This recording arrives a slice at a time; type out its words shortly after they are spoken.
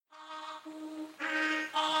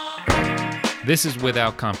This is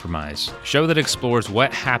Without Compromise, a show that explores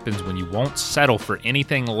what happens when you won't settle for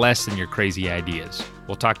anything less than your crazy ideas.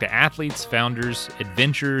 We'll talk to athletes, founders,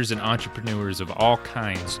 adventurers, and entrepreneurs of all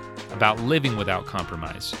kinds about living without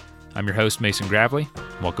compromise. I'm your host, Mason Gravely.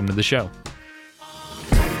 Welcome to the show.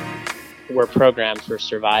 We're programmed for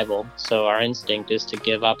survival, so our instinct is to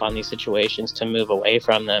give up on these situations, to move away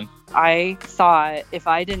from them. I thought if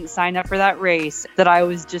I didn't sign up for that race, that I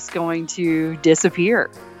was just going to disappear.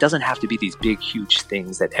 It doesn't have to be these big, huge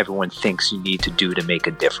things that everyone thinks you need to do to make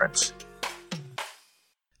a difference.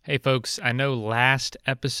 Hey folks, I know last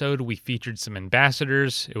episode we featured some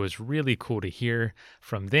ambassadors. It was really cool to hear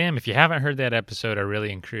from them. If you haven't heard that episode, I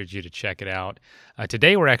really encourage you to check it out.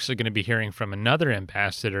 Today we're actually going to be hearing from another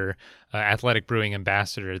ambassador, Athletic Brewing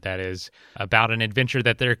ambassador, that is, about an adventure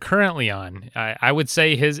that they're currently on. I would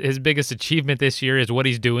say his biggest achievement this year is what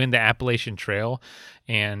he's doing, the Appalachian Trail.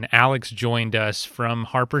 And Alex joined us from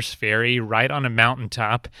Harper's Ferry right on a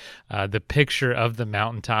mountaintop. The picture of the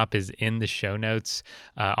mountaintop is in the show notes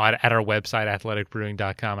at our website,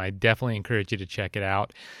 athleticbrewing.com. I definitely encourage you to check it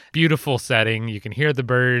out. Beautiful setting. You can hear the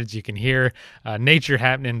birds. You can hear nature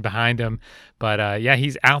happening behind him. But yeah,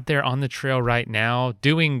 he's out there on the trail right now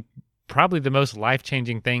doing probably the most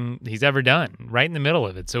life-changing thing he's ever done, right in the middle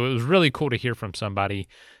of it. So it was really cool to hear from somebody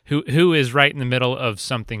who is right in the middle of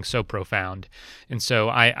something so profound. And so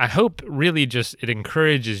I hope really just it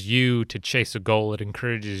encourages you to chase a goal. It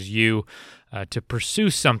encourages you to pursue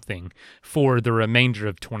something for the remainder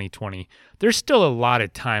of 2020. There's still a lot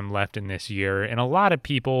of time left in this year, and a lot of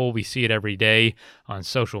people, we see it every day on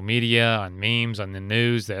social media, on memes, on the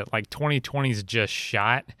news, that like 2020 is just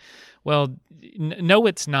shot. Well, no,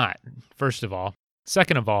 it's not, first of all.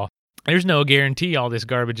 Second of all, there's no guarantee all this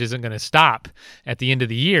garbage isn't going to stop at the end of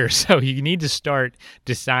the year. So you need to start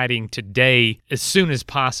deciding today, as soon as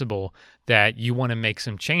possible, that you want to make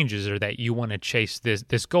some changes or that you want to chase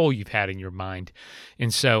this goal you've had in your mind.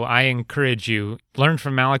 And so I encourage you, learn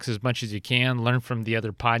from Alex as much as you can, learn from the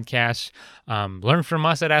other podcasts, learn from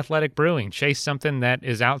us at Athletic Brewing, chase something that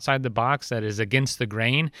is outside the box, that is against the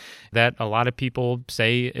grain, that a lot of people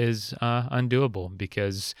say is undoable,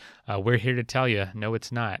 because we're here to tell you, no,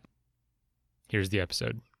 it's not. Here's the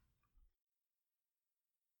episode.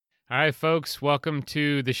 All right, folks, welcome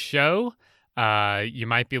to the show. You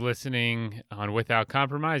might be listening on Without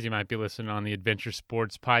Compromise. You might be listening on the Adventure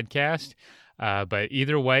Sports Podcast. But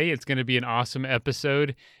either way, it's going to be an awesome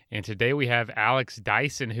episode. And today we have Alex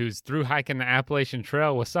Dyson, who's through hiking the Appalachian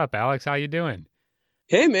Trail. What's up, Alex? How you doing?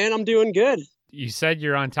 Hey, man, I'm doing good. You said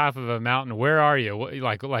you're on top of a mountain. Where are you?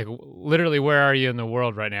 Like literally, where are you in the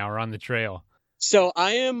world right now or on the trail? So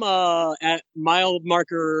I am at mile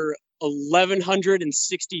marker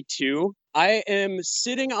 1162. I am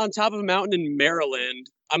sitting on top of a mountain in Maryland.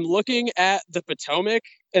 I'm looking at the Potomac,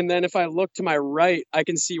 and then if I look to my right, I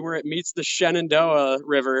can see where it meets the Shenandoah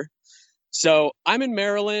River. So I'm in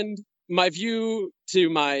Maryland. My view to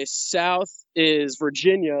my south is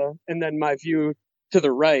Virginia, and then my view to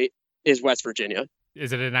the right is West Virginia.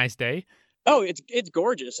 Is it a nice day? Oh, it's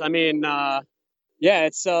gorgeous. I mean, yeah,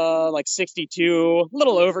 it's like 62, a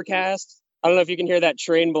little overcast. I don't know if you can hear that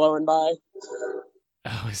train blowing by.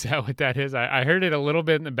 Oh, is that what that is? I heard it a little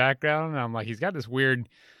bit in the background, and I'm like, he's got this weird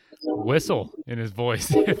whistle in his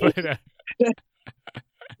voice. But,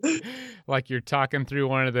 like you're talking through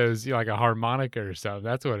one of those, like a harmonica or something.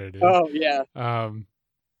 That's what it is. Oh, yeah.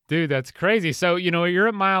 Dude, that's crazy. So, you're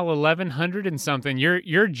at mile 1100 and something.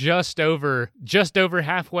 You're just over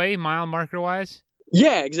halfway, mile marker wise?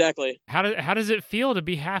 Yeah, exactly. How does it feel to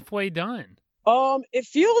be halfway done? It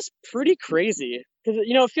feels pretty crazy because,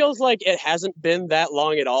 it feels like it hasn't been that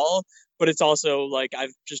long at all, but it's also like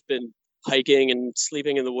I've just been hiking and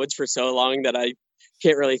sleeping in the woods for so long that I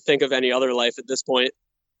can't really think of any other life at this point.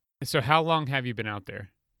 So how long have you been out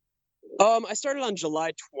there? I started on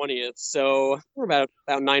July 20th, so we're about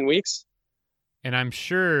 9 weeks. And I'm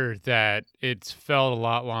sure that it's felt a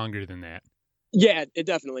lot longer than that. Yeah, it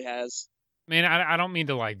definitely has. Man, I don't mean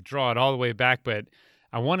to like draw it all the way back, but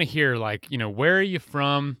I want to hear where are you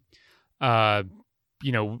from?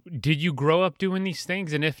 Did you grow up doing these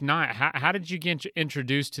things? And if not, how did you get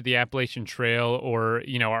introduced to the Appalachian Trail? Or,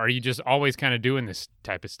 are you just always kind of doing this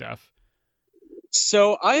type of stuff?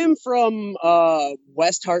 So I am from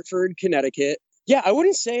West Hartford, Connecticut. Yeah, I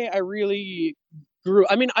wouldn't say I really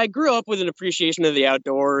I grew up with an appreciation of the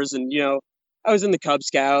outdoors, and, I was in the Cub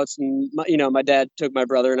Scouts, and, my dad took my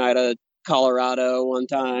brother and I to Colorado one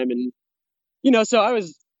time. And, so I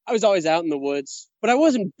was always out in the woods, but I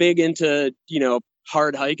wasn't big into,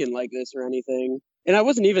 hard hiking like this or anything. And I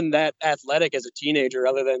wasn't even that athletic as a teenager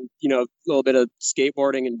other than, a little bit of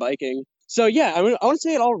skateboarding and biking. So yeah, I want to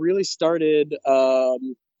say it all really started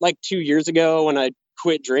like 2 years ago when I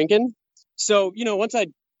quit drinking. So, once I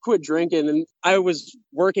quit drinking, and I was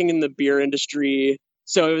working in the beer industry,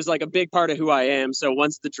 so it was like a big part of who I am. So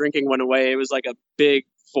once the drinking went away, it was like a big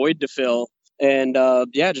void to fill. And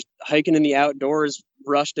yeah, just hiking in the outdoors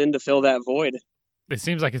rushed in to fill that void. It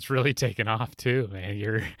seems like it's really taken off too, man.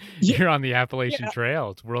 You're Yeah, you're on the Appalachian yeah.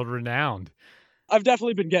 Trail. It's world renowned. I've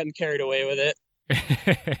definitely been getting carried away with it.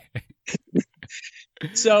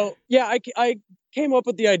 So yeah, I came up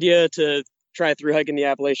with the idea to try through hiking the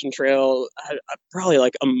Appalachian Trail probably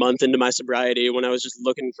like a month into my sobriety, when I was just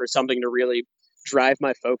looking for something to really drive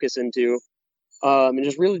my focus into, and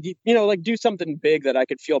just really, like do something big that I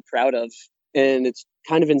could feel proud of. And it's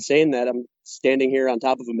kind of insane that I'm standing here on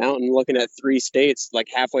top of a mountain looking at 3 states like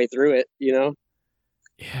halfway through it.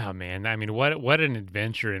 Yeah, man. I mean, what an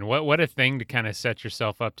adventure, and what a thing to kind of set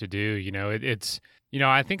yourself up to do. It's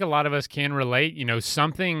I think a lot of us can relate.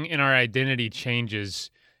 Something in our identity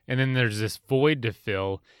changes, and then there's this void to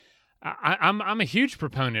fill. I'm a huge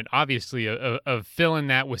proponent, obviously, of filling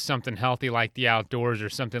that with something healthy like the outdoors or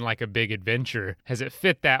something like a big adventure. Has it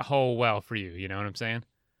fit that hole well for you? You know what I'm saying?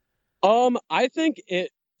 I think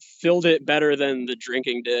it filled it better than the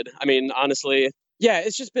drinking did. I mean, honestly, yeah,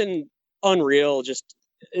 it's just been unreal just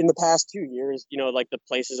in the past 2 years, like the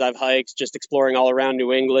places I've hiked, just exploring all around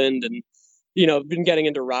New England, and, been getting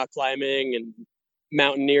into rock climbing and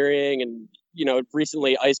mountaineering and,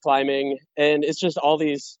 recently ice climbing. And it's just all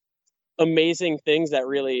these amazing things that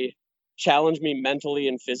really challenge me mentally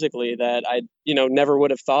and physically that I, never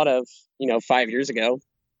would have thought of, 5 years ago.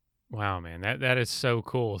 Wow, man, that is so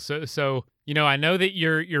cool. So I know that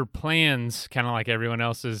your plans, kind of like everyone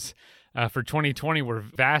else's, for 2020 were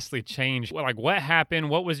vastly changed. Well, like, what happened?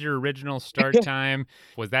 What was your original start time?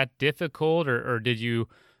 Was that difficult, or did you,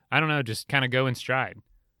 I don't know, just kind of go in stride?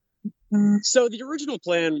 So the original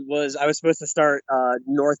plan was I was supposed to start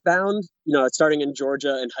northbound, starting in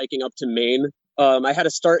Georgia and hiking up to Maine. I had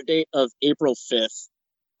a start date of April 5th.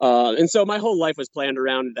 And so my whole life was planned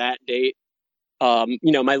around that date.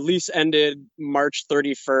 My lease ended March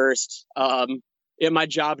 31st. My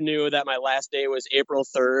job knew that my last day was April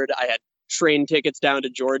 3rd. I had train tickets down to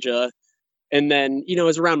Georgia. And then, it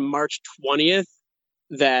was around March 20th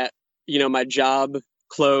that, my job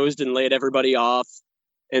closed and laid everybody off.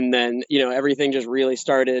 And then, everything just really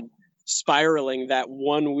started spiraling that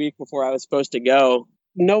 1 week before I was supposed to go.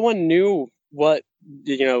 No one knew what,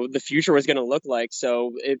 the future was going to look like.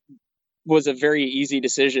 So it was a very easy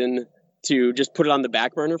decision to just put it on the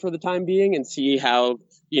back burner for the time being and see how,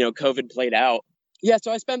 COVID played out. Yeah,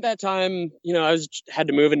 so I spent that time, had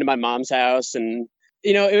to move into my mom's house, and,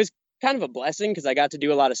 it was kind of a blessing because I got to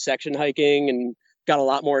do a lot of section hiking and got a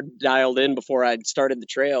lot more dialed in before I'd started the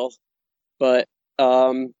trail. But,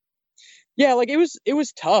 yeah, like it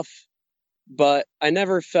was tough, but I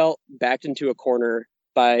never felt backed into a corner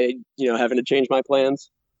by, having to change my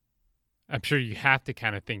plans. I'm sure you have to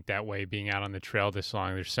kind of think that way being out on the trail this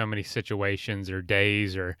long. There's so many situations or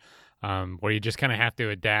days or where you just kind of have to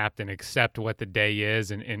adapt and accept what the day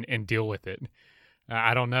is and deal with it.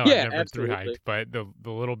 I don't know. Yeah, I've never absolutely. thru hiked, but the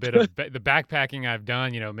little bit of the backpacking I've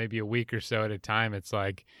done, maybe a week or so at a time, it's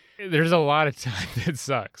like there's a lot of time that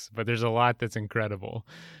sucks, but there's a lot that's incredible.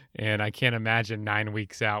 And I can't imagine 9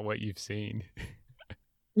 weeks out what you've seen.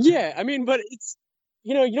 Yeah, I mean, but it's,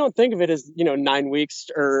 you don't think of it as, 9 weeks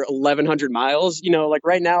or 1,100 miles. Like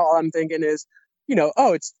right now, all I'm thinking is,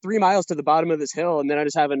 oh, it's 3 miles to the bottom of this hill, and then I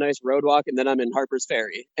just have a nice road walk, and then I'm in Harper's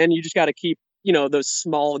Ferry. And you just got to keep, those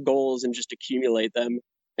small goals and just accumulate them.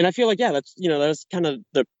 And I feel like, yeah, that's, that was kind of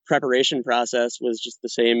the preparation process, was just the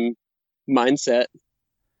same mindset.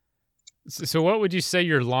 So what would you say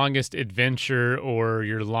your longest adventure or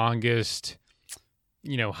your longest,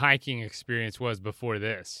 hiking experience was before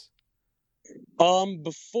this?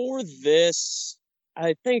 Before this,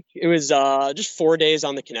 I think it was just 4 days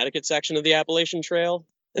on the Connecticut section of the Appalachian Trail.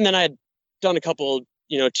 And then I had done a couple,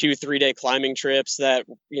 2-3 day climbing trips that,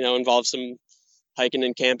 involved some hiking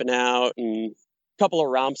and camping out, and a couple of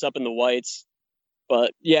romps up in the Whites.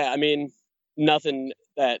 But yeah, I mean, nothing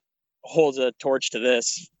that holds a torch to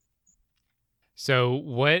this. So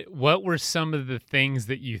what were some of the things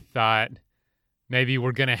that you thought maybe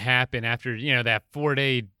were going to happen after, that 4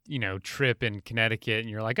 day, trip in Connecticut, and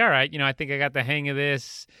you're like, all right, I think I got the hang of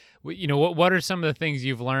this. What are some of the things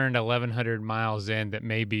you've learned 1,100 miles in that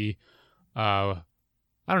maybe, I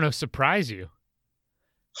don't know, surprise you?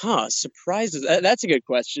 Surprises. That's a good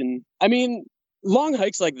question. I mean, long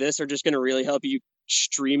hikes like this are just going to really help you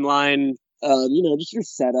streamline, just your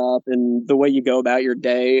setup and the way you go about your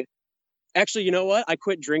day. Actually, you know what? I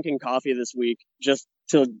quit drinking coffee this week just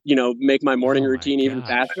to, make my morning Oh my routine even gosh.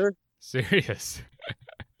 faster. Serious.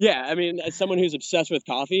 Yeah, I mean, as someone who's obsessed with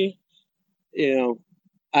coffee,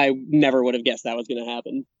 I never would have guessed that was going to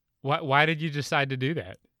happen. Why did you decide to do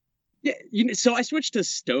that? Yeah, so I switched to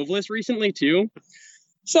stoveless recently too.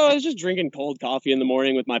 So I was just drinking cold coffee in the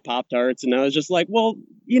morning with my Pop-Tarts, and I was just like, well,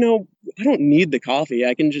 I don't need the coffee.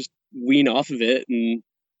 I can just wean off of it and,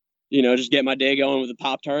 just get my day going with the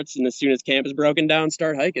Pop-Tarts, and as soon as camp is broken down,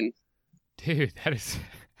 start hiking. Dude, that is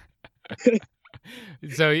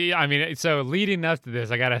so. I mean, so leading up to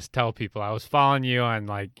this, I gotta tell people I was following you on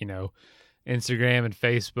Instagram and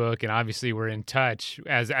Facebook, and obviously we're in touch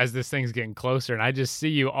as this thing's getting closer. And I just see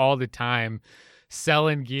you all the time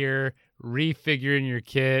selling gear, refiguring your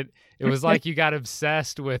kit. It was like you got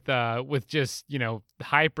obsessed with just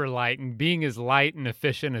hyper light and being as light and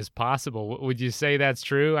efficient as possible. Would you say that's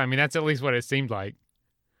true? I mean, that's at least what it seemed like.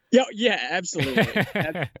 Yeah, absolutely.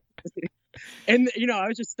 And I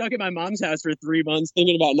was just stuck at my mom's house for 3 months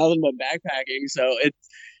thinking about nothing but backpacking. So it's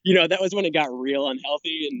that was when it got real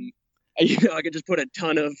unhealthy, and I could just put a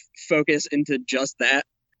ton of focus into just that.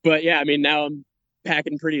 But yeah, I mean, now I'm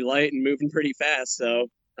packing pretty light and moving pretty fast, so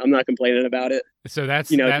I'm not complaining about it. So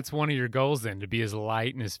that's one of your goals then, to be as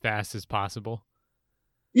light and as fast as possible.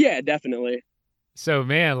 Yeah, definitely. So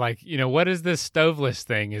man, what is this stoveless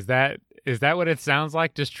thing? Is that what it sounds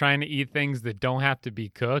like? Just trying to eat things that don't have to be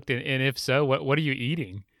cooked? And if so, what are you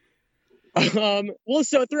eating? Well,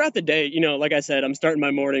 so throughout the day, like I said, I'm starting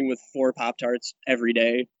my morning with 4 Pop-Tarts every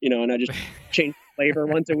day, and I just change flavor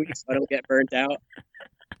once a week so I don't get burnt out.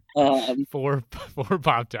 4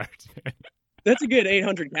 Pop-Tarts, man. That's a good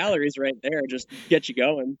 800 calories right there. Just get you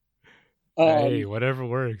going. Hey, whatever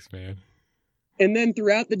works, man. And then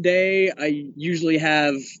throughout the day, I usually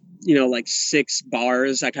have, like 6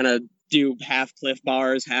 bars. I kind of do half Cliff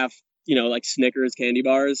bars, half, like Snickers candy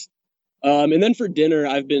bars. And then for dinner,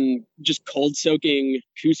 I've been just cold soaking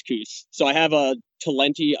couscous. So I have a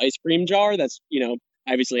Talenti ice cream jar that's,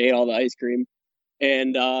 obviously ate all the ice cream.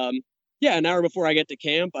 And an hour before I get to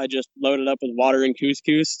camp, I just load it up with water and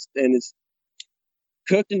couscous, and it's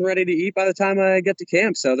cooked and ready to eat by the time I get to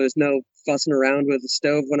camp. So there's no fussing around with the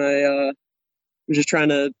stove when I'm just trying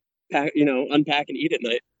to pack, unpack and eat at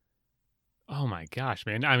night. Oh my gosh,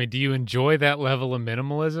 man. I mean, do you enjoy that level of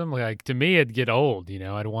minimalism? Like, to me, it'd get old,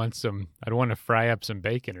 I'd want to fry up some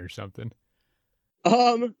bacon or something.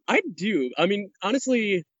 I do. I mean,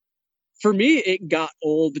 honestly, for me, it got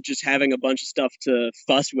old just having a bunch of stuff to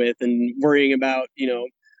fuss with and worrying about,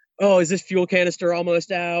 oh, is this fuel canister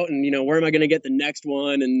almost out? And, where am I going to get the next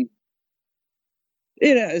one? And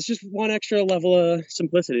it's just one extra level of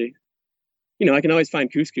simplicity. I can always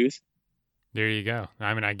find couscous. There you go.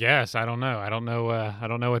 I mean, I guess, I don't know. I don't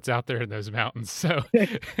know what's out there in those mountains. So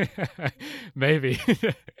maybe,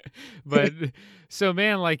 but so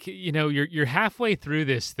man, you're halfway through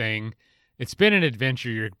this thing. It's been an adventure.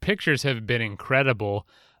 Your pictures have been incredible.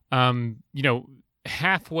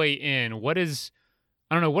 Halfway in, what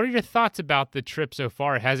are your thoughts about the trip so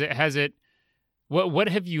far? What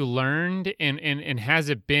have you learned, and has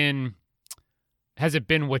it been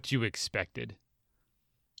what you expected?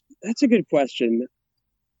 That's a good question.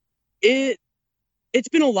 It's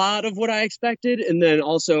been a lot of what I expected, and then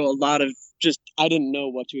also a lot of just I didn't know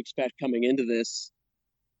what to expect coming into this.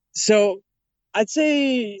 So I'd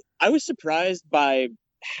say I was surprised by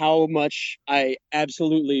how much I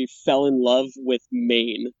absolutely fell in love with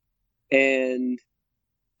Maine. And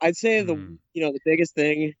I'd say the biggest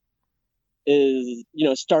thing is,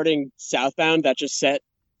 starting southbound, that just set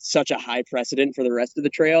such a high precedent for the rest of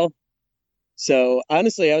the trail. So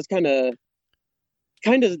honestly, I was kind of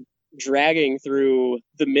dragging through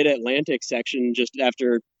the mid-Atlantic section just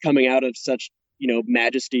after coming out of such,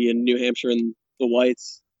 majesty in New Hampshire and the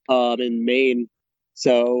Whites in Maine.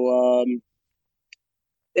 So,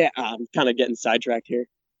 I'm kind of getting sidetracked here.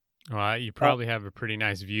 Well, you probably have a pretty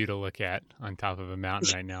nice view to look at on top of a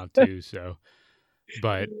mountain right now too. So,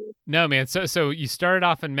 but no, man. So you started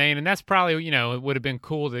off in Maine, and that's probably, it would have been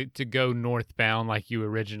cool to go northbound like you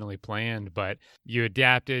originally planned, but you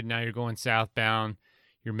adapted. Now you're going southbound.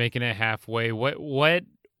 You're making it halfway. What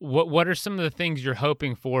are some of the things you're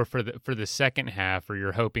hoping for the second half, or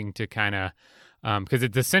you're hoping to kind of, because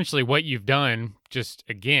it's essentially what you've done. Just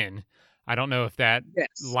again, I don't know if that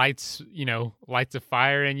lights a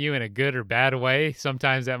fire in you in a good or bad way.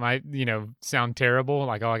 Sometimes that might, sound terrible.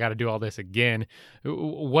 Like, oh, I got to do all this again.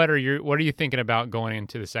 What are you thinking about going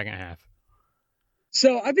into the second half?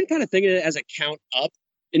 So I've been kind of thinking it as a count up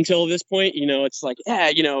until this point. It's like,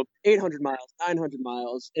 800 miles, 900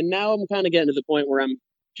 miles. And now I'm kind of getting to the point where I'm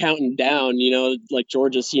counting down. Like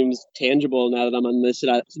Georgia seems tangible now that I'm on this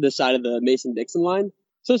side of the Mason-Dixon line.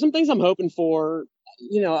 So some things I'm hoping for,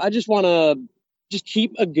 I just want to just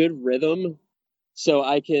keep a good rhythm so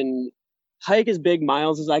I can hike as big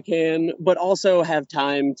miles as I can, but also have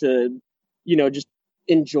time to, just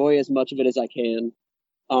enjoy as much of it as I can.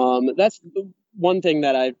 That's one thing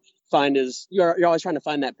that I find is you're always trying to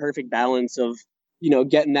find that perfect balance of,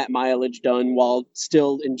 getting that mileage done while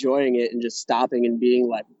still enjoying it and just stopping and being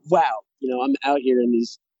like, wow, I'm out here in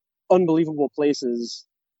these unbelievable places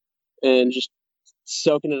and just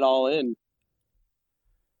soaking it all in.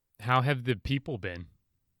 How have the people been?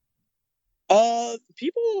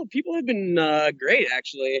 People have been great,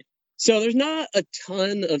 actually. So there's not a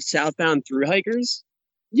ton of southbound thru hikers.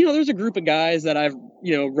 There's a group of guys that I've,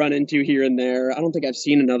 run into here and there. I don't think I've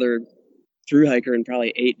seen another thru hiker in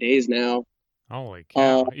probably 8 days now. Holy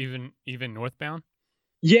cow. Even northbound?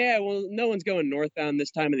 Yeah, well, no one's going northbound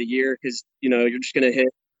this time of the year because, you're just going to hit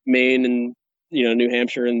Maine and, New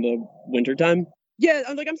Hampshire in the wintertime. Yeah,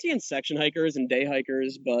 I'm seeing section hikers and day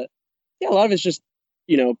hikers, but yeah, a lot of it's just,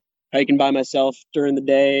 hiking by myself during the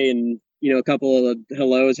day and, a couple of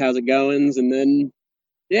hellos, how's it goings? And then,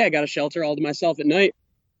 yeah, I got a shelter all to myself at night.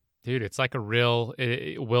 Dude, it's like a real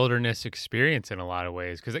wilderness experience in a lot of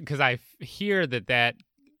ways because I hear that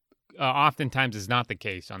oftentimes is not the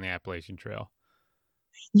case on the Appalachian Trail.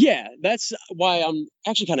 Yeah, that's why I'm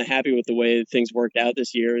actually kind of happy with the way things worked out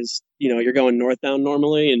this year is, you're going northbound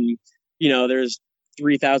normally and, there's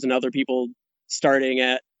 3,000 other people starting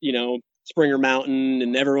at, Springer Mountain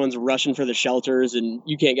and everyone's rushing for the shelters and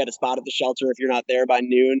you can't get a spot at the shelter if you're not there by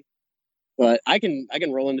noon. But I can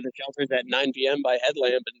roll into the shelters at 9 p.m. by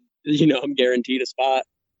headlamp and, I'm guaranteed a spot.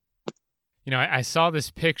 I saw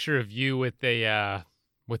this picture of you with a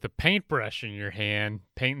paintbrush in your hand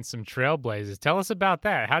painting some trailblazers. Tell us about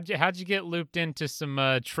that. How'd you get looped into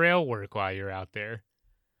some trail work while you're out there?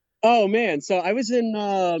 Oh man, so I was in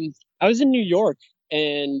New York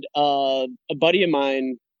and a buddy of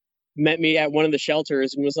mine met me at one of the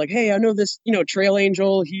shelters and was like, hey, I know this, Trail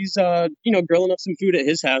Angel. He's, grilling up some food at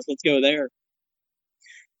his house. Let's go there.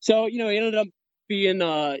 So, he ended up being,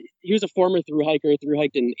 he was a former thru hiker, thru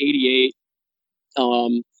hiked in 88.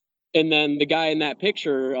 And then the guy in that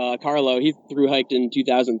picture, Carlo, he thru hiked in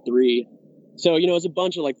 2003. So, it was a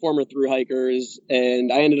bunch of like former thru hikers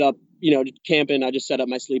and I ended up, camping. I just set up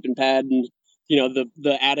my sleeping pad and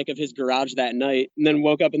the attic of his garage that night and then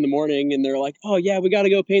woke up in the morning and they're like, oh yeah, we got to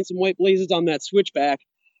go paint some white blazes on that switchback.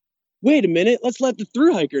 Wait a minute. Let's let the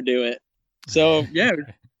thru hiker do it. So yeah,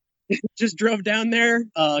 just drove down there.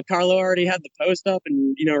 Carlo already had the post up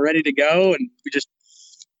and, ready to go. And we just,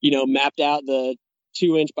 mapped out the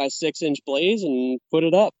 2-inch by 6-inch blaze and put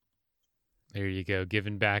it up. There you go.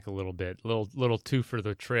 Giving back a little bit, little two for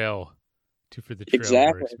the trail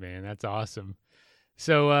Exactly. works, man. That's awesome.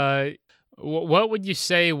 So, what would you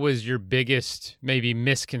say was your biggest maybe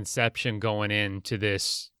misconception going into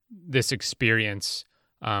this experience,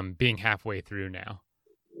 being halfway through now?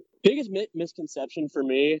 Biggest misconception for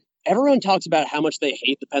me, everyone talks about how much they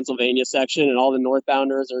hate the Pennsylvania section and all the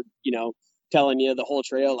northbounders are, telling you the whole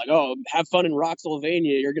trail, like, oh, have fun in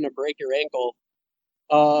Rocksylvania, you're going to break your ankle.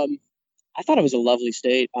 I thought it was a lovely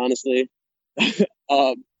state, honestly.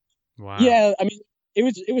 Wow. Yeah, I mean,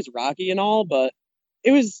 it was rocky and all, but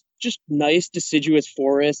it was just nice, deciduous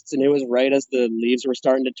forests, and it was right as the leaves were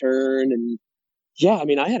starting to turn. And yeah, I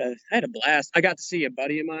mean, I had a blast. I got to see a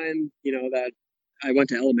buddy of mine, that I went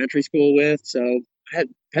to elementary school with. So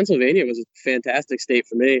Pennsylvania was a fantastic state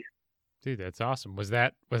for me. Dude, that's awesome. Was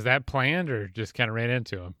that planned or just kind of ran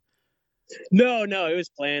into him? No, it was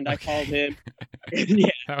planned. I called him. Yeah,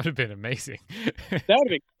 that would have been amazing. That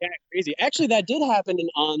would have been crazy. Actually, that did happen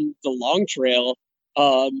on the long trail.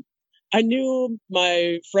 I knew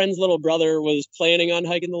my friend's little brother was planning on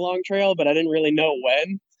hiking the long trail, but I didn't really know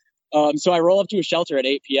when. So I roll up to a shelter at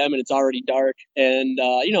 8 p.m. and it's already dark. And,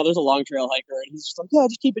 there's a long trail hiker and he's just like, yeah,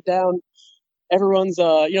 just keep it down. Everyone's,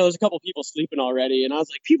 there's a couple people sleeping already. And I was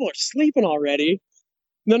like, people are sleeping already.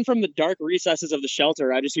 And then from the dark recesses of the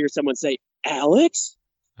shelter, I just hear someone say, Alex?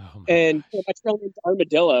 Oh and my trail name's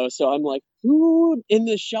Armadillo. So I'm like, who in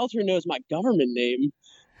this shelter knows my government name?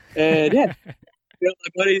 And yeah. My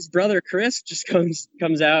buddy's brother Chris just comes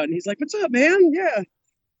out and he's like, "What's up, man?" Yeah,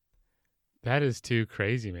 that is too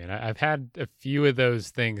crazy, man. I've had a few of those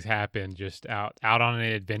things happen just out on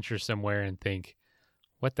an adventure somewhere, and think,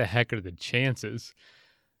 "What the heck are the chances?"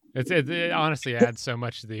 It honestly adds so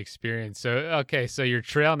much to the experience. So okay, so your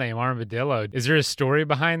trail name Armadillo. Is there a story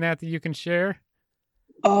behind that you can share?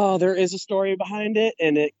 Oh, there is a story behind it,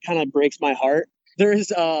 and it kind of breaks my heart.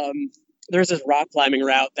 There's there's this rock climbing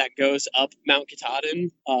route that goes up Mount Katahdin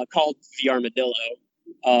called the Armadillo.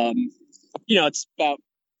 It's about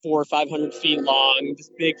 400 or 500 feet long, this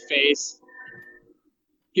big face.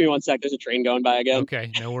 Give me one sec. There's a train going by again. Okay,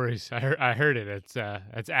 no worries. I heard it.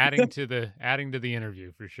 It's adding to the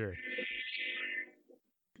interview for sure.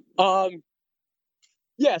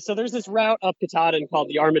 Yeah. So there's this route up Katahdin called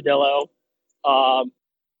the Armadillo,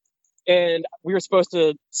 and we were supposed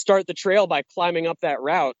to start the trail by climbing up that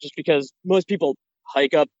route, just because most people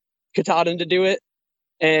hike up Katahdin to do it,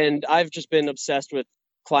 and I've just been obsessed with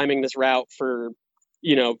climbing this route for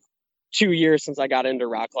 2 years since I got into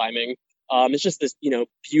rock climbing. It's just this,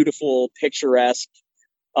 beautiful, picturesque,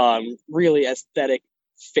 really aesthetic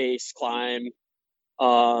face climb.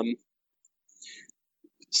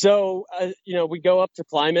 So we go up to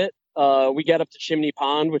climb it. We get up to Chimney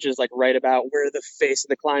Pond, which is like right about where the face of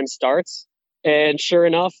the climb starts. And sure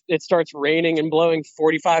enough, it starts raining and blowing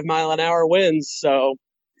 45-mile-an-hour winds. So,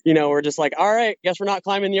 we're just like, all right, guess we're not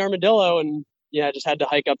climbing the Armadillo. And yeah, I just had to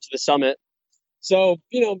hike up to the summit. So,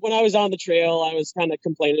 when I was on the trail, I was kind of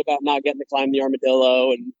complaining about not getting to climb the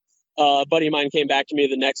Armadillo. And a buddy of mine came back to me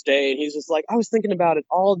the next day and he's just like, I was thinking about it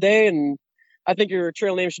all day and I think your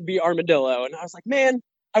trail name should be Armadillo. And I was like, man,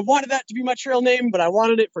 I wanted that to be my trail name, but I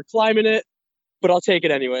wanted it for climbing it, but I'll take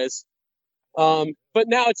it anyways. But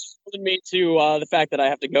now it's holding me to the fact that I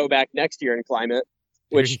have to go back next year and climb it,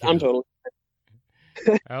 which I'm totally.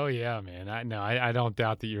 Oh yeah, man. I don't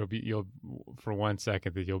doubt that you'll for 1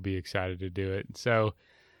 second that you'll be excited to do it. So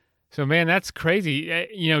man, that's crazy.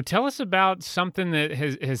 Tell us about something that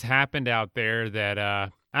has happened out there that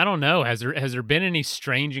I don't know. Has there been any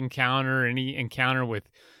strange encounter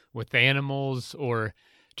with animals or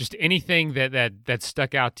just anything that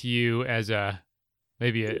stuck out to you as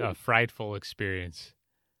maybe a frightful experience?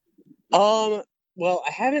 Well,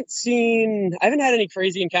 I haven't had any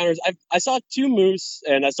crazy encounters. I saw 2 moose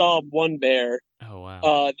and I saw 1 bear. Oh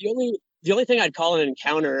wow. The only thing I'd call an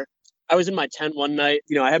encounter, I was in my tent one night.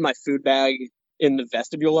 I had my food bag in the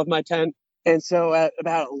vestibule of my tent. And so at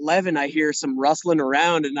about 11, I hear some rustling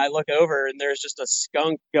around and I look over and there's just a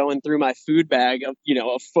skunk going through my food bag, a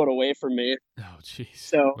foot away from me. Oh, jeez.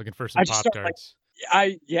 So looking for some Pop-Tarts.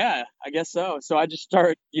 I guess so. So I just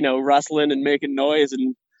start, rustling and making noise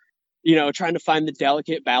and, trying to find the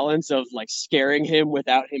delicate balance of like scaring him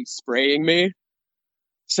without him spraying me.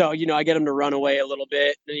 So, I get him to run away a little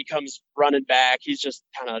bit. Then he comes running back. He's just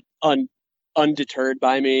kind of undeterred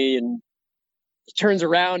by me. And he turns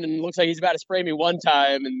around and looks like he's about to spray me one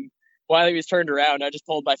time. And while he was turned around, I just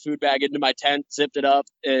pulled my food bag into my tent, zipped it up,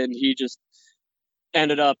 and he just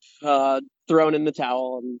ended up thrown in the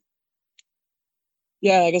towel. And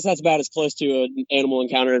yeah, I guess that's about as close to an animal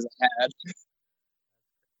encounter as I had.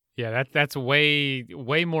 Yeah, that's way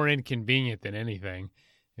more inconvenient than anything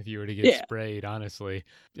if you were to get sprayed, honestly.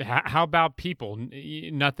 How about people?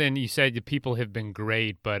 Nothing, you said the people have been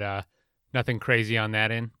great, but nothing crazy on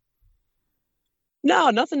that end? No,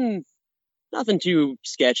 nothing too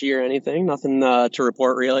sketchy or anything. Nothing to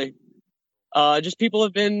report, really. Just people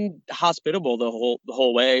have been hospitable the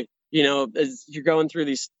whole way. As you're going through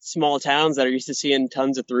these small towns that are used to seeing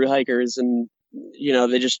tons of thru hikers and,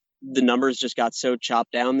 the numbers just got so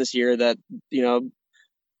chopped down this year that,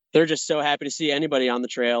 they're just so happy to see anybody on the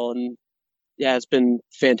trail. And yeah, it's been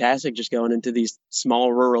fantastic just going into these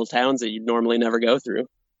small rural towns that you'd normally never go through.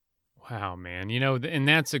 Wow, man. And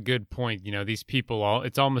that's a good point. These people,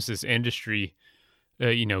 it's almost this industry,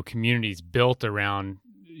 communities built around,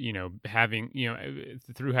 having,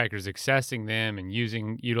 thru hikers accessing them and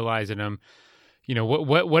utilizing them.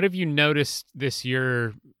 What have you noticed this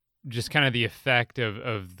year, just kind of the effect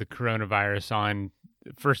of the coronavirus on,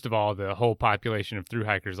 first of all, the whole population of thru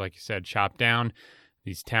hikers, like you said, chopped down.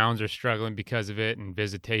 These towns are struggling because of it and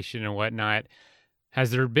visitation and whatnot.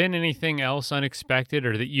 Has there been anything else unexpected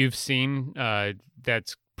or that you've seen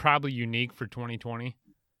that's probably unique for 2020?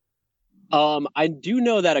 I do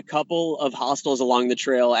know that a couple of hostels along the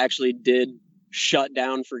trail actually did shut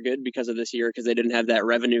down for good because of this year, because they didn't have that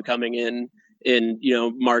revenue coming in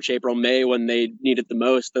March, April, May, when they need it the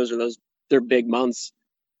most. They're big months.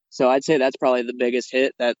 So I'd say that's probably the biggest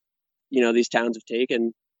hit that, these towns have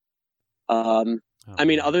taken. Other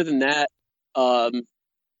than that,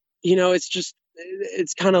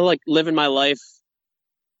 it's kind of like living my life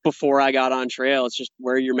before I got on trail. It's just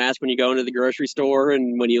wear your mask when you go into the grocery store,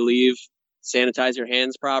 and when you leave, sanitize your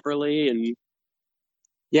hands properly. And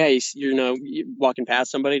yeah, you're walking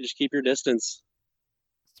past somebody, just keep your distance.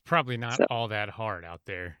 It's probably not all that hard out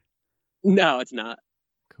there. No, it's not.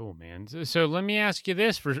 Cool, man. So let me ask you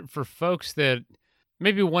this, for folks that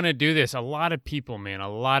maybe want to do this. A lot of people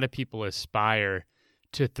aspire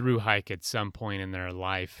to through hike at some point in their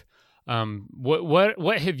life,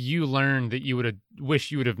 what have you learned that you would have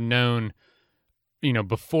wish you would have known,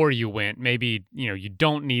 before you went? Maybe, you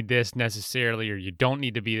don't need this necessarily, or you don't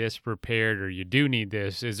need to be this prepared, or you do need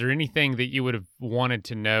this. Is there anything that you would have wanted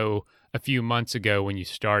to know a few months ago when you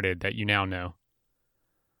started that you now know?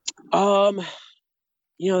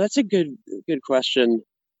 That's a good question.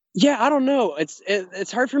 Yeah, I don't know.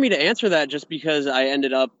 It's hard for me to answer that just because I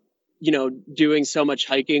ended up, doing so much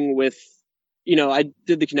hiking with, I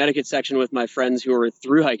did the Connecticut section with my friends who were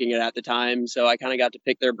through hiking it at the time. So I kind of got to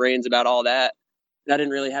pick their brains about all that. And I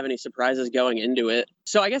didn't really have any surprises going into it.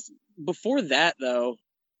 So I guess before that, though,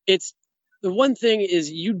 it's the one thing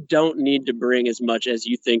is you don't need to bring as much as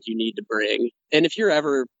you think you need to bring. And if you're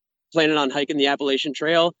ever planning on hiking the Appalachian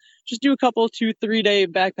Trail, just do a couple 2-3 day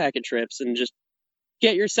backpacking trips and just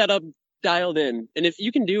get your setup dialed in. And if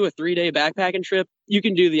you can do a 3-day backpacking trip, you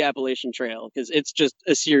can do the Appalachian Trail because it's just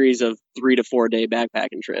a series of 3 to 4 day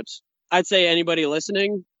backpacking trips. I'd say anybody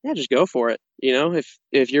listening, yeah, just go for it.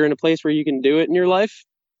 If you're in a place where you can do it in your life,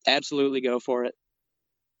 absolutely go for it.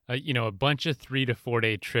 A bunch of 3 to 4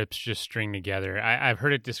 day trips just string together. I've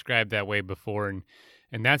heard it described that way before, and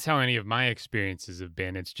that's how any of my experiences have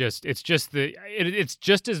been. It's just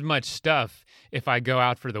as much stuff if I go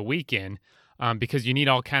out for the weekend, because you need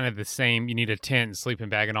all kind of the same. You need a tent and sleeping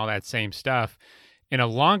bag and all that same stuff. And a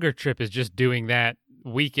longer trip is just doing that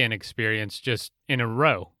weekend experience just in a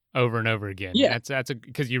row over and over again. Yeah, that's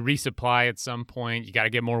because you resupply at some point. You got to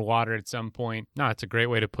get more water at some point. No, it's a great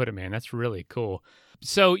way to put it, man. That's really cool.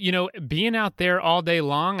 So, being out there all day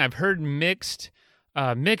long, I've heard mixed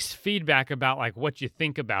feedback about like what you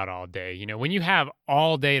think about all day. When you have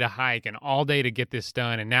all day to hike and all day to get this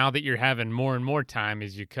done, and now that you're having more and more time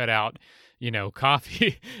as you cut out,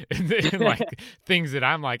 coffee and like things that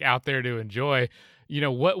I'm like out there to enjoy.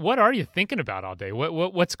 What are you thinking about all day?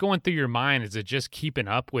 What's going through your mind? Is it just keeping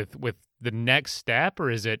up with the next step, or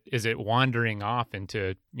is it wandering off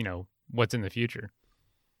into, what's in the future?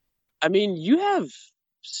 I mean, you have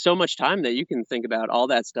so much time that you can think about all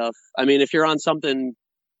that stuff. I mean, if you're on something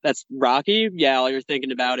that's rocky, yeah, all you're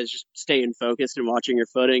thinking about is just staying focused and watching your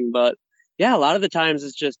footing. But yeah, a lot of the times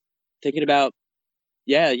it's just thinking about,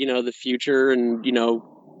 the future and,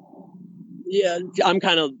 I'm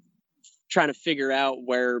kind of trying to figure out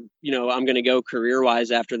where, I'm going to go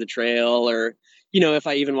career-wise after the trail, or, if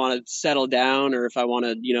I even want to settle down, or if I want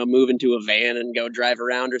to, move into a van and go drive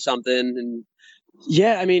around or something. And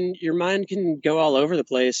yeah, I mean, your mind can go all over the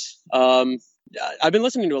place. I've been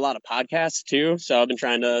listening to a lot of podcasts too. So I've been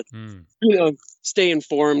trying to, stay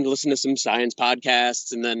informed, listen to some science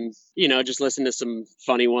podcasts, and then, just listen to some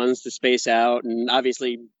funny ones to space out, and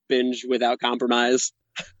obviously binge without compromise.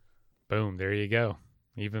 Boom. There you go.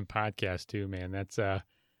 Even podcast too, man. That's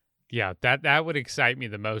that would excite me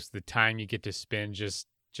the most, the time you get to spend just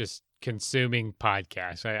consuming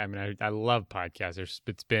podcasts. I love podcasts.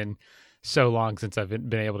 It's been so long since I've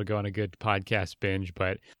been able to go on a good podcast binge,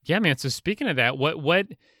 but yeah, man. So speaking of that, what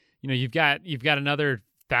you've got another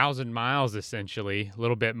 1,000 miles essentially, a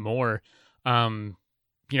little bit more. Do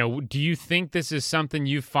you think this is something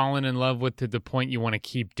you've fallen in love with to the point you want to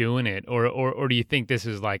keep doing it, or do you think this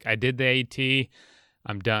is like, I did the AT,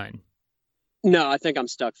 I'm done? No, I think I'm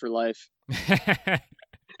stuck for life.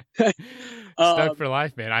 Stuck for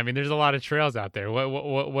life, man. I mean, there's a lot of trails out there.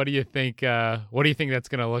 What do you think? What do you think that's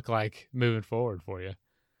going to look like moving forward for you?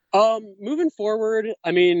 Moving forward,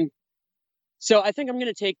 I mean, so I think I'm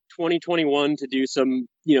going to take 2021 to do some,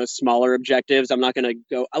 smaller objectives. I'm not going to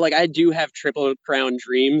go I do have Triple Crown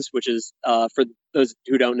Dreams, which is for those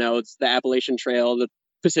who don't know, it's the Appalachian Trail, the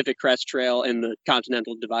Pacific Crest Trail, and the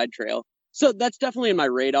Continental Divide Trail. So that's definitely in my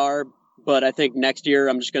radar. But I think next year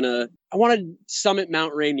I want to summit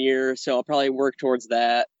Mount Rainier, so I'll probably work towards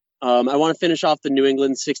that. I want to finish off the New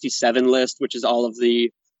England 67 list, which is all of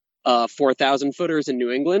the 4,000 footers in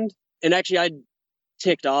New England. And actually, I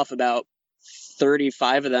ticked off about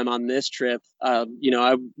 35 of them on this trip. I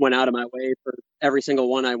went out of my way for every single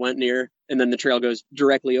one I went near, and then the trail goes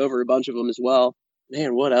directly over a bunch of them as well.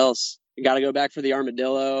 Man, what else? You got to go back for the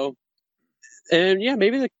Armadillo. And yeah,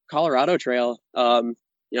 maybe the Colorado Trail.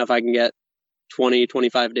 If I can get 20,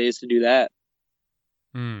 25 days to do that.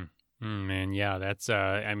 Man, yeah, that's,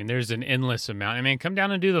 there's an endless amount. I mean, come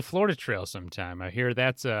down and do the Florida Trail sometime. I hear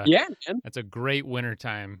that's a great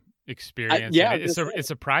wintertime experience. It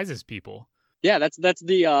surprises people. Yeah, that's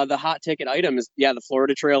the hot ticket item is, the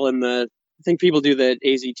Florida Trail, and I think people do the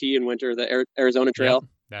AZT in winter, the Arizona Trail. Yep.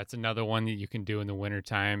 That's another one that you can do in the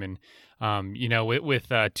wintertime. And,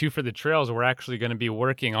 with Two for the Trails, we're actually going to be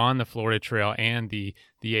working on the Florida Trail and the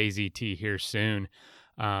AZT here soon.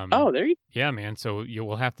 Oh, there you Yeah, man. So you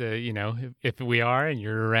will have to, if we are and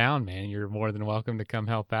you're around, man, you're more than welcome to come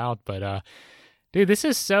help out. But dude, this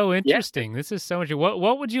is so Yeah. interesting. This is so interesting.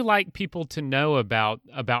 What would you like people to know about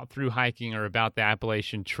through hiking or about the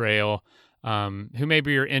Appalachian Trail, who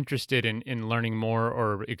maybe are interested in learning more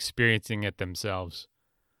or experiencing it themselves?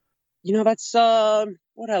 That's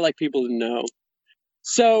what I like people to know.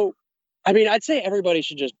 So, I mean, I'd say everybody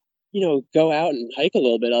should just, go out and hike a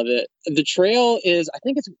little bit of it. The trail is, I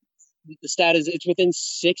think the stat is it's within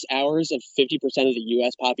 6 hours of 50% of the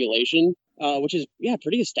U.S. population, which is,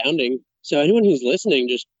 pretty astounding. So anyone who's listening,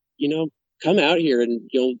 just, come out here and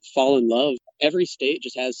you'll fall in love. Every state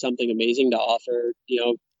just has something amazing to offer.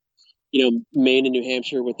 Maine and New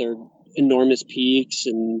Hampshire with their enormous peaks,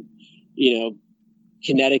 and,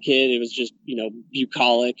 Connecticut, it was just,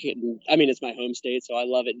 bucolic. And I mean, it's my home state, so I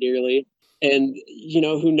love it dearly. And,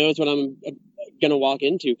 who knows what I'm going to walk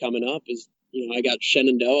into coming up is, I got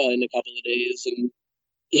Shenandoah in a couple of days. And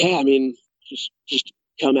yeah, I mean, just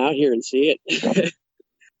come out here and see it.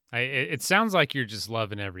 It sounds like you're just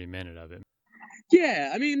loving every minute of it. Yeah,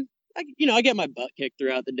 I mean, I get my butt kicked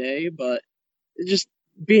throughout the day, but just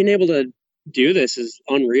being able to do this is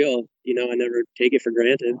unreal. I never take it for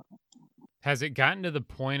granted. Has it gotten to the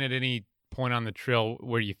point at any point on the trail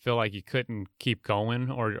where you feel like you couldn't keep going,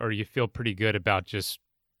 or you feel pretty good about just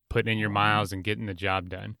putting in your miles and getting the job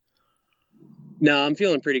done? No, I'm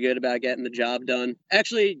feeling pretty good about getting the job done.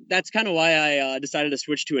 Actually, that's kind of why I decided to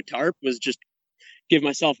switch to a tarp, was just give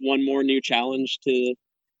myself one more new challenge to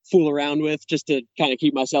fool around with, just to kind of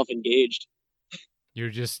keep myself engaged. You're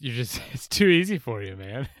just it's too easy for you,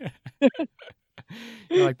 man.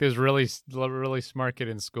 You're like those really smart kid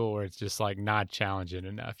in school where it's just like not challenging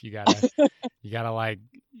enough. You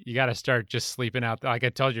gotta start just sleeping out. Like I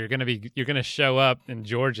told you, you're gonna show up in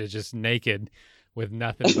Georgia just naked with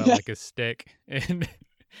nothing but like a stick, and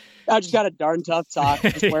I just got a darn tough sock.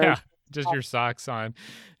 Just your socks on.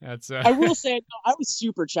 That's. I will say, I was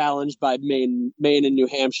super challenged by Maine and New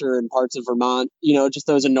Hampshire and parts of Vermont. Just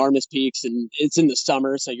those enormous peaks, and it's in the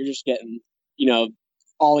summer, so you're just getting,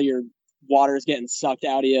 all your water is getting sucked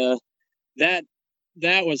out of you. That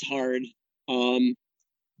was hard.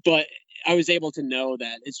 But I was able to know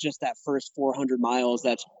that it's just that first 400 miles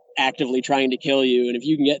that's actively trying to kill you, and if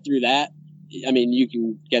you can get through that, I mean, you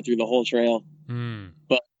can get through the whole trail.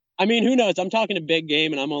 But I mean, who knows? I'm talking a big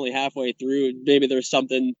game, and I'm only halfway through. Maybe there's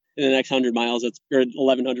something in the next 100 miles or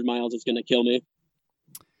 1,100 miles that's going to kill me.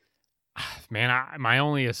 Man, my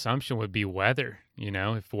only assumption would be weather.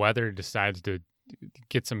 If weather decides to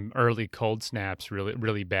get some early cold snaps really,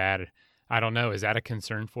 really bad, I don't know. Is that a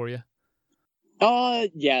concern for you?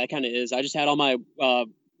 Yeah, it kind of is. I just had all my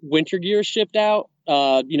winter gear shipped out.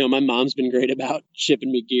 My mom's been great about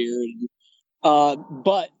shipping me gear,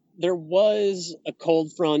 but there was a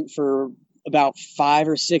cold front for about 5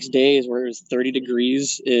 or 6 days where it was 30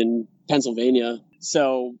 degrees in Pennsylvania.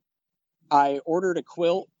 So I ordered a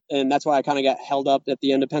quilt, and that's why I kind of got held up at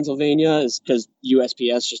the end of Pennsylvania, is because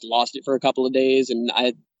USPS just lost it for a couple of days. And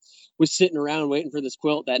I was sitting around waiting for this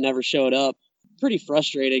quilt that never showed up. Pretty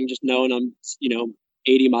frustrating just knowing I'm,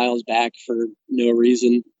 80 miles back for no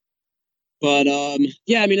reason. But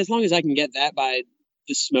yeah, I mean, as long as I can get that by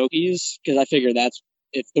the Smokies, because I figure that's,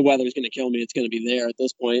 if the weather's going to kill me, it's going to be there at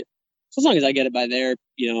this point. So as long as I get it by there,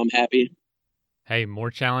 I'm happy. Hey,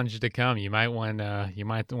 more challenge to come. You might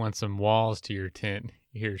want some walls to your tent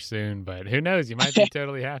here soon, but who knows? You might be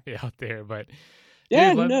totally happy out there. But yeah,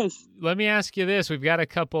 dude, who knows? Let me ask you this. We've got a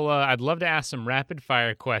couple. I'd love to ask some rapid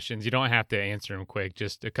fire questions. You don't have to answer them quick,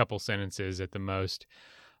 just a couple sentences at the most.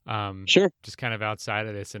 Sure. Just kind of outside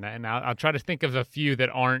of this, and I'll try to think of a few that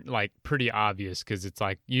aren't like pretty obvious, because it's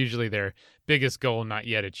like usually their biggest goal not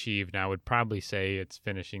yet achieved. And I would probably say it's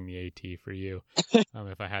finishing the AT for you,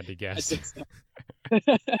 if I had to guess.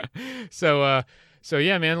 So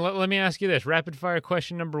yeah, man. Let me ask you this: rapid fire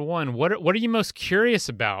question number 1. What are you most curious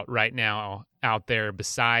about right now out there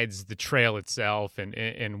besides the trail itself,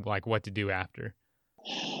 and like what to do after?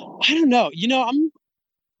 I don't know.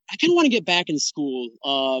 I kind of want to get back in school,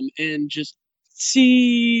 and just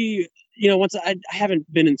see, once I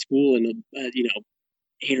haven't been in school in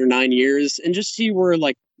 8 or 9 years, and just see where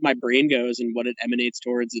like my brain goes and what it emanates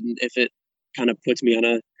towards, and if it kind of puts me on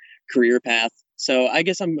a career path. So I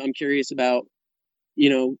guess I'm curious about,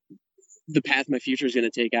 the path my future is going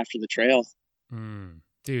to take after the trail.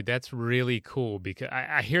 Dude, that's really cool, because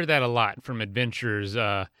I hear that a lot from adventurers.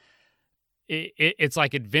 It's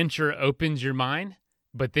like adventure opens your mind,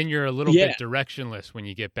 but then you're a little bit directionless when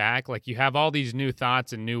you get back. Like you have all these new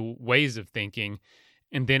thoughts and new ways of thinking,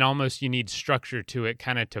 and then almost you need structure to it,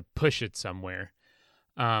 kind of to push it somewhere.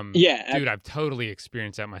 Yeah, Dude, I've totally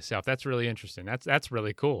experienced that myself. That's really interesting. That's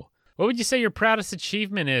really cool. What would you say your proudest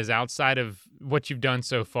achievement is outside of what you've done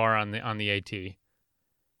so far on the AT?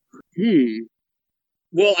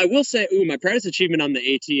 Well, I will say, my proudest achievement on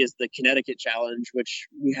the AT is the Connecticut Challenge, which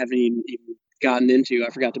we haven't even gotten into.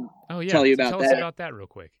 I forgot to tell you about Tell that. us about that real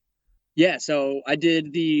quick. Yeah, so I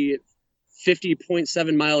did the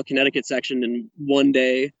 50.7 mile Connecticut section in one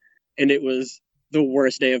day, and it was the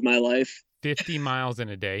worst day of my life. 50 miles in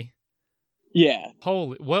a day. Yeah.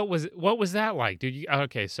 Holy, what was that like, dude?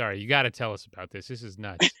 Okay, sorry. You got to tell us about this. This is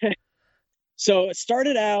nuts. So it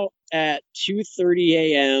started out at 2:30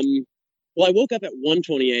 a.m. Well, I woke up at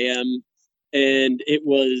 1:20 a.m. and it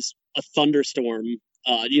was a thunderstorm,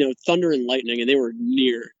 thunder and lightning, and they were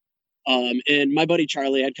near. And my buddy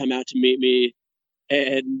Charlie had come out to meet me,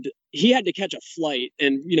 and he had to catch a flight,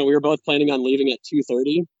 and we were both planning on leaving at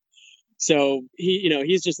 2:30. So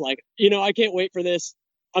he's just like, I can't wait for this.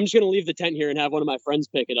 I'm just gonna leave the tent here and have one of my friends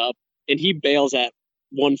pick it up. And he bails at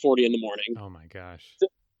 1:40 in the morning. Oh my gosh. So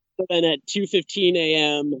then at 2:15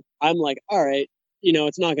 a.m., I'm like, all right,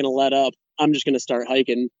 it's not gonna let up. I'm just gonna start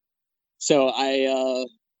hiking. So I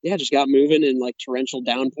just got moving in like torrential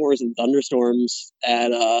downpours and thunderstorms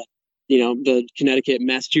at the Connecticut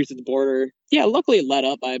Massachusetts border. Yeah, luckily it let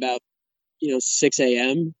up by about 6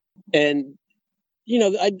 a.m. And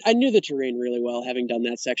I knew the terrain really well, having done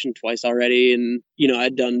that section twice already. And,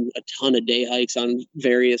 I'd done a ton of day hikes on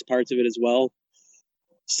various parts of it as well.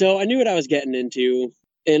 So I knew what I was getting into.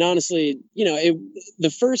 And honestly,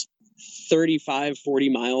 the first 35, 40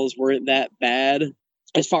 miles weren't that bad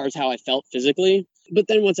as far as how I felt physically. But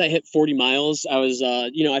then once I hit 40 miles, I was,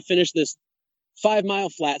 I finished this 5-mile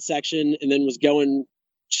flat section and then was going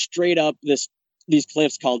straight up these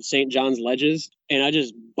cliffs called St. John's Ledges. And I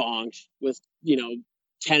just bonked with,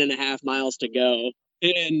 10 and a half miles to go,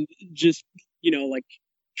 and just,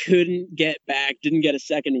 couldn't get back, didn't get a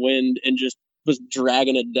second wind, and just was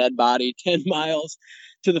dragging a dead body 10 miles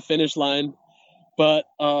to the finish line. But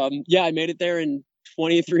I made it there in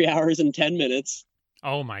 23 hours and 10 minutes.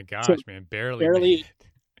 Oh my gosh, So barely made it.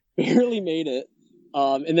 barely made it.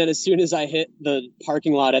 And then as soon as I hit the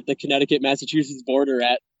parking lot at the Connecticut-Massachusetts border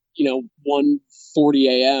at, 1:40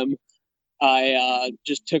 a.m., I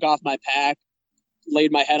just took off my pack,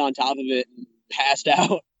 laid my head on top of it, and passed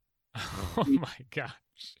out. Oh my gosh.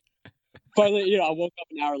 Finally, I woke up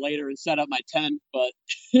an hour later and set up my tent. But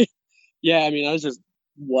I was just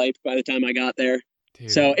wiped by the time I got there.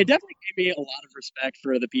 Dude. So it definitely gave me a lot of respect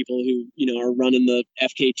for the people who, are running the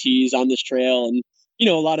FKTs on this trail, and,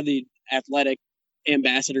 a lot of the athletic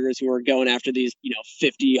ambassadors who are going after these,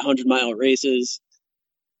 50, 100-mile races.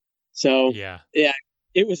 So, yeah,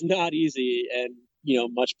 it was not easy. And,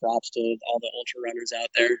 much props to all the ultra runners out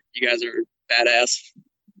there. You guys are badass.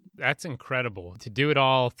 That's incredible. To do it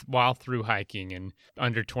all while through hiking in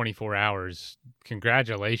under 24 hours.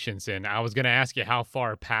 Congratulations. And I was going to ask you how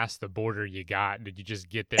far past the border you got. Did you just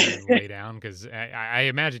get there and lay down? Because I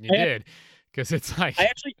imagine you did. Because it's like... I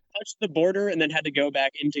actually touched the border and then had to go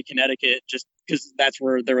back into Connecticut just because that's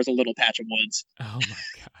where there was a little patch of woods. Oh my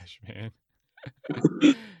gosh, man.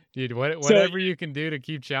 Dude, whatever you can do to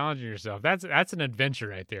keep challenging yourself. That's an adventure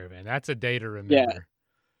right there, man. That's a day to remember.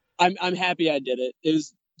 Yeah. I'm happy I did it. It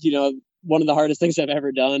was, one of the hardest things I've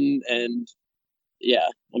ever done. And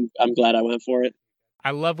I'm glad I went for it. I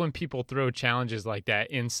love when people throw challenges like that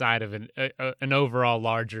inside of an overall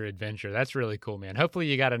larger adventure. That's really cool, man. Hopefully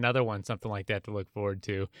you got another one, something like that to look forward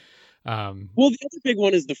to. Well, the other big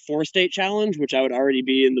one is the 4-state challenge, which I would already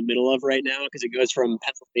be in the middle of right now because it goes from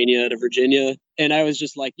Pennsylvania to Virginia. And I was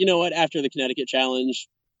just like, you know what? After the Connecticut challenge,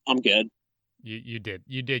 I'm good. You did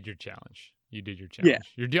your challenge. You did your challenge.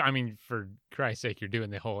 Yeah. For Christ's sake, you're doing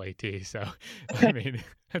the whole AT. So,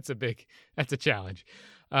 that's a challenge.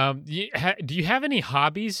 Do you have any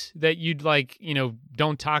hobbies that you'd like,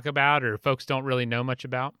 don't talk about or folks don't really know much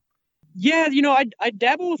about? Yeah. I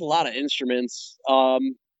dabble with a lot of instruments. My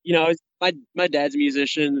dad's a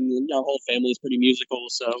musician and our whole family's pretty musical.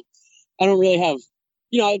 So I don't really have,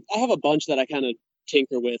 I have a bunch that I kind of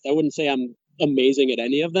tinker with. I wouldn't say I'm amazing at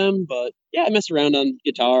any of them, but I mess around on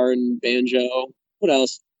guitar and banjo. What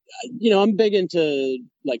else? I'm big into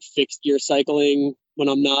like fixed gear cycling when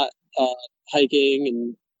I'm not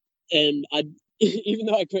hiking, and I even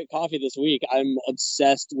though I quit coffee this week, I'm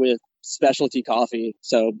obsessed with specialty coffee.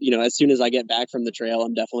 So as soon as I get back from the trail,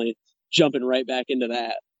 I'm definitely jumping right back into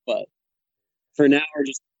that. But for now, we're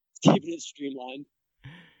just keeping it streamlined.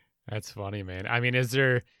 That's funny, man.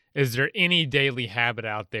 Is there any daily habit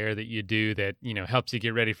out there that you do that, helps you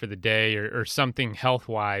get ready for the day or something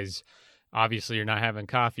health-wise obviously you're not having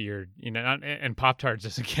coffee or, and Pop-Tarts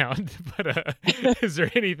doesn't count, but is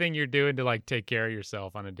there anything you're doing to like take care of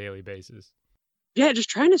yourself on a daily basis? Yeah, just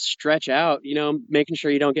trying to stretch out, making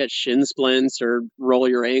sure you don't get shin splints or roll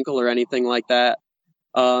your ankle or anything like that.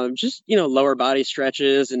 Just, lower body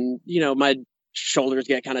stretches, and, my shoulders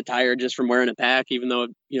get kind of tired just from wearing a pack, even though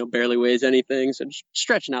it, barely weighs anything. So just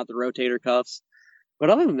stretching out the rotator cuffs. But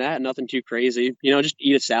other than that, nothing too crazy. Just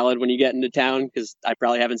eat a salad when you get into town, because I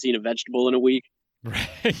probably haven't seen a vegetable in a week.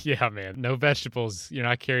 Right. Yeah, man. No vegetables. You're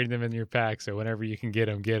not carrying them in your pack. So whenever you can get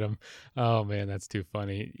them, get them. Oh, man, that's too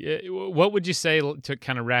funny. What would you say to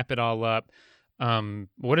kind of wrap it all up?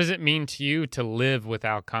 What does it mean to you to live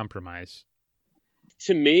without compromise?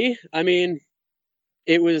 To me, I mean,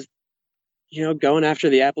 it was, going after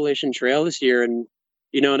the Appalachian Trail this year, and,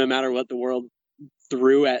 no matter what the world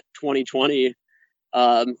threw at 2020,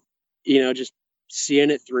 just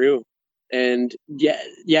seeing it through. And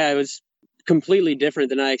yeah, it was completely different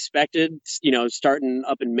than I expected, starting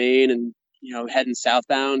up in Maine and, heading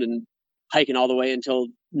southbound and hiking all the way until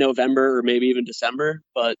November or maybe even December.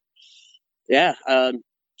 But yeah,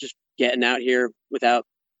 just getting out here without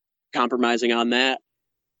compromising on that.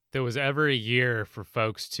 There was ever a year for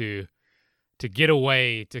folks to get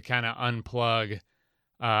away, to kind of unplug.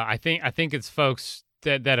 I think it's folks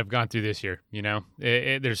that have gone through this year.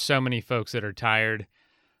 There's so many folks that are tired,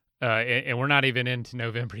 and we're not even into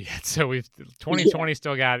November yet. So 2020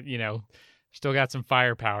 still got some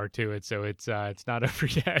firepower to it. So it's not over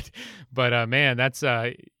yet. But man, that's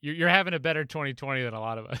you're having a better 2020 than a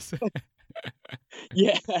lot of us.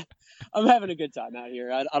 Yeah, I'm having a good time out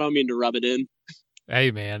here. I don't mean to rub it in.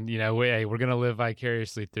 Hey man, we're gonna live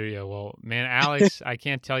vicariously through you. Well, man, Alex, I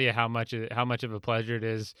can't tell you how much of a pleasure it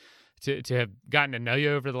is to have gotten to know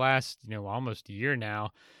you over the last almost a year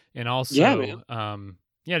now, and also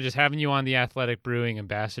just having you on the Athletic Brewing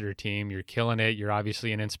Ambassador team. You're killing it. You're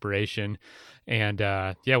obviously an inspiration, and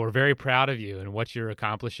we're very proud of you and what you're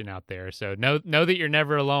accomplishing out there. So know that you're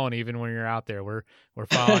never alone, even when you're out there. We're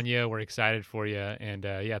following you. We're excited for you, and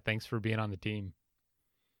thanks for being on the team.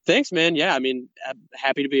 Thanks, man. Yeah, I mean, I'm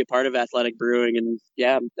happy to be a part of Athletic Brewing, and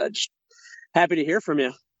I'm just happy to hear from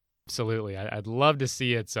you. Absolutely. I'd love to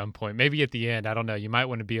see you at some point. Maybe at the end. I don't know. You might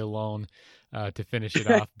want to be alone to finish it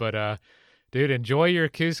off. But, dude, enjoy your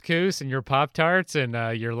couscous and your Pop-Tarts and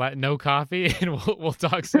your no coffee, and we'll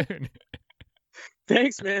talk soon.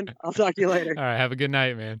 Thanks, man. I'll talk to you later. All right. Have a good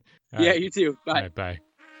night, man. All right. You too. Bye. All right, bye.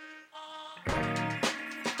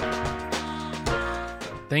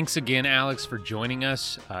 Thanks again, Alex, for joining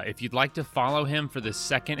us. If you'd like to follow him for the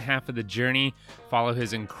second half of the journey, follow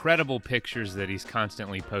his incredible pictures that he's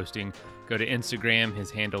constantly posting. Go to Instagram. His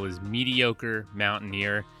handle is Mediocre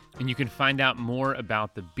Mountaineer. And you can find out more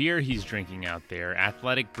about the beer he's drinking out there,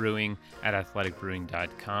 Athletic Brewing at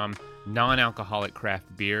athleticbrewing.com. Non-alcoholic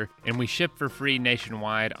craft beer. And we ship for free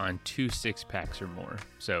nationwide on 2 6-packs or more.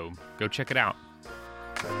 So go check it out.